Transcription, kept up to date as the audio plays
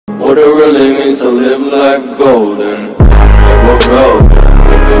what it really means to live life golden. We're golden,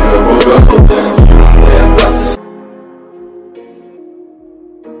 we're golden. Yeah, about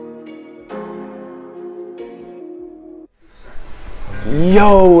to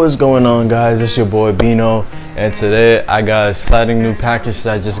Yo, what's going on, guys? It's your boy Bino, and today I got a exciting new package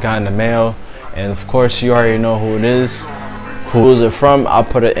that I just got in the mail. And of course, you already know who it is. Who is it from? I'll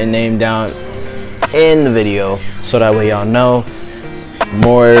put a name down in the video so that way y'all know.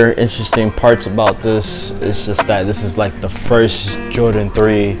 More interesting parts about this is just that this is like the first Jordan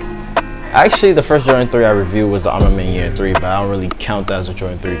 3. Actually, the first Jordan 3 I reviewed was the Armament Year 3, but I don't really count that as a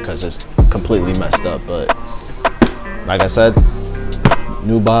Jordan 3 because it's completely messed up. But like I said,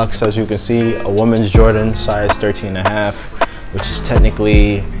 new box, as you can see, a woman's Jordan, size 13.5, which is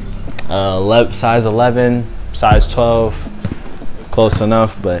technically size 11, size 12, close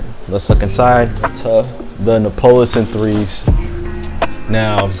enough. But let's look inside to the Nepolitan 3s.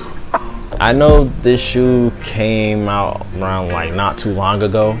 Now, I know this shoe came out around like not too long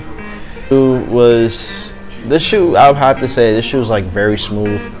ago. This shoe, I would have to say, this shoe is like very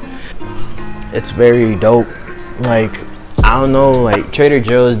smooth. It's very dope. Like, I don't know, like Trader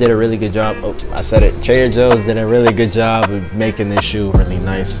Joe's did a really good job. Oh, I said it. Trader Joe's did a really good job of making this shoe really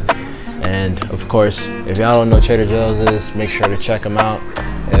nice. And of course, if y'all don't know what Trader Joe's is, make sure to check them out.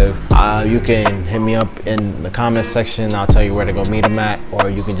 If you can hit me up in the comment section, I'll tell you where to go meet them at, or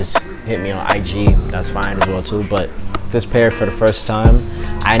you can just hit me on IG. That's fine as well too. But this pair for the first time,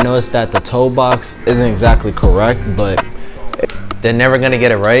 I noticed that the toe box isn't exactly correct, but they're never gonna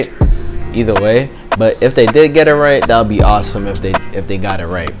get it right either way. But if they did get it right, that would be awesome if they got it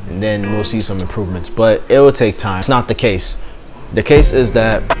right, and then we'll see some improvements. But it will take time. It's not the case. The case is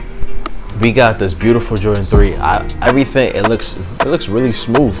that we got this beautiful Jordan 3. Everything, it looks really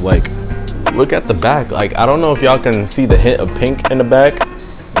smooth. Like, look at the back. Like, I don't know if y'all can see the hint of pink in the back,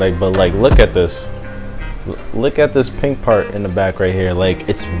 like, but like, look at this. Look at this pink part in the back right here. Like,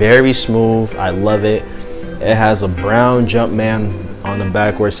 it's very smooth. I love it. It has a brown Jumpman on the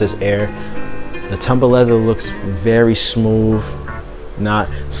back where it says Air. The tumble leather looks very smooth, not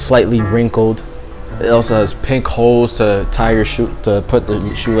slightly wrinkled. It also has pink holes to tie your shoe, to put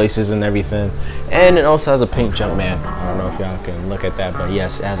the shoelaces and everything. And it also has a pink Jumpman. I don't know if y'all can look at that, but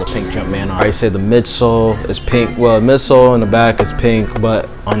yes, it has a pink Jumpman on. I say the midsole is pink. Well, the midsole in the back is pink, but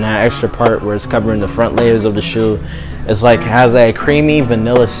on that extra part where it's covering the front layers of the shoe, it's like, has a creamy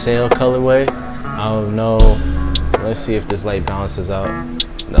vanilla sail colorway. I don't know. Let's see if this light balances out.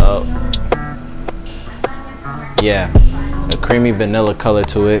 No. Yeah, a creamy vanilla color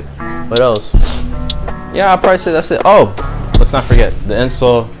to it. What else? Yeah, I'll probably say that's it. Oh, let's not forget the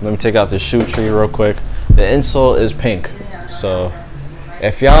insole. Let me take out the shoe tree real quick. The insole is pink. So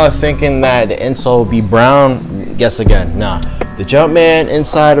if y'all are thinking that the insole will be brown, guess again. Nah, the Jumpman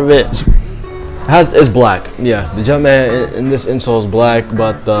inside of it is black. Yeah, the Jumpman in this insole is black,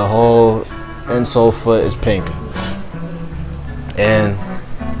 but the whole insole foot is pink. And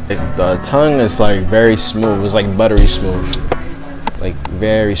the tongue is like very smooth. It's like buttery smooth, like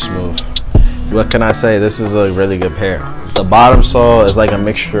very smooth. What can I say? This is a really good pair. The bottom sole is like a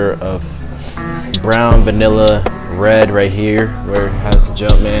mixture of brown, vanilla, red right here where it has the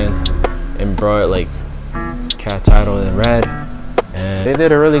Jumpman embroidered like cat title in red, and they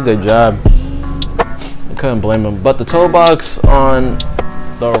did a really good job. I couldn't blame them. But the toe box on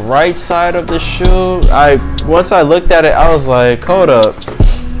the right side of the shoe, once I looked at it, I was like, hold up.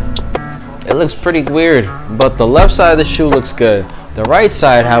 It looks pretty weird, but the left side of the shoe looks good. The right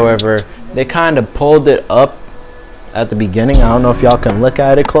side, however, they kind of pulled it up at the beginning. I don't know if y'all can look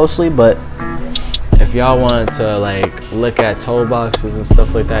at it closely, but if y'all want to like look at toe boxes and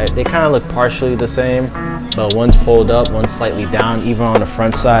stuff like that, they kind of look partially the same, but one's pulled up, one's slightly down, even on the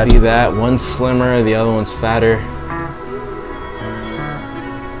front side. See that? One's slimmer, the other one's fatter.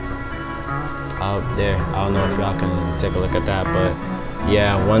 Out there, I don't know if y'all can take a look at that, but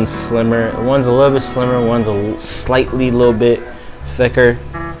yeah, one's slimmer, one's a little bit slimmer, one's a slightly little bit thicker,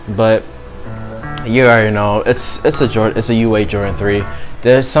 but you already know it's a UA Jordan 3.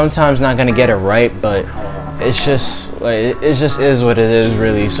 They're sometimes not gonna get it right, but it's just like it just is what it is,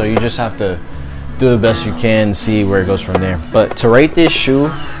 really. So you just have to do the best you can and see where it goes from there. But to rate this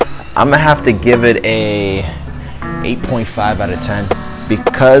shoe, I'm gonna have to give it a 8.5 out of 10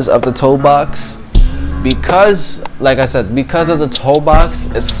 because of the toe box. Because, like I said, because of the toe box,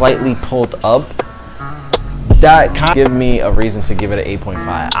 it's slightly pulled up. That kind of give me a reason to give it an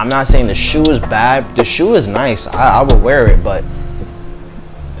 8.5. I'm not saying the shoe is bad. The shoe is nice. I would wear it, but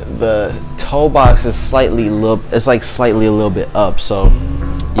the toe box is slightly a little bit up. So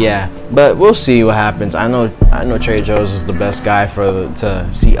yeah, but we'll see what happens. I know Trader Joe's is the best guy to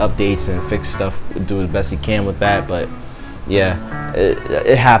see updates and fix stuff, do the best he can with that. But yeah,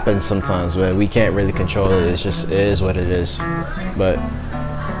 it happens sometimes, but we can't really control it. It is what it is. But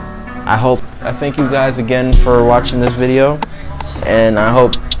I thank you guys again for watching this video, and I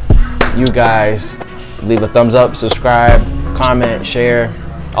hope you guys leave a thumbs up, subscribe, comment, share,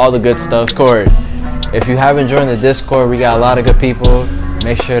 all the good stuff. Discord. If you haven't joined the Discord, we got a lot of good people.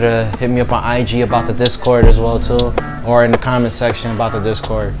 Make sure to hit me up on IG about the Discord as well too, or in the comment section about the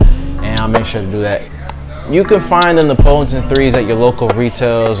Discord, and I'll make sure to do that. You can find the Nepolitan 3s at your local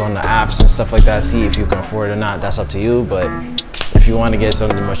retails, on the apps and stuff like that. See if you can afford it or not, that's up to you. But if you want to get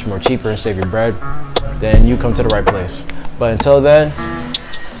something much more cheaper and save your bread, then you come to the right place. But until then,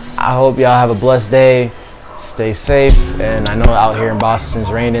 I hope y'all have a blessed day. Stay safe, and I know out here in Boston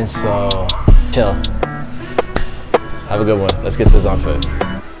it's raining, so chill. Have a good one. Let's get to this on foot.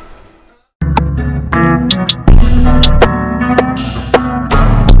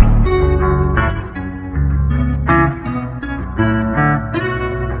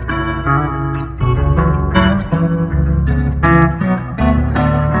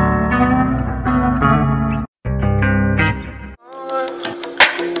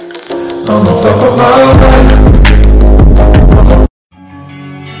 I'ma fuck up my life.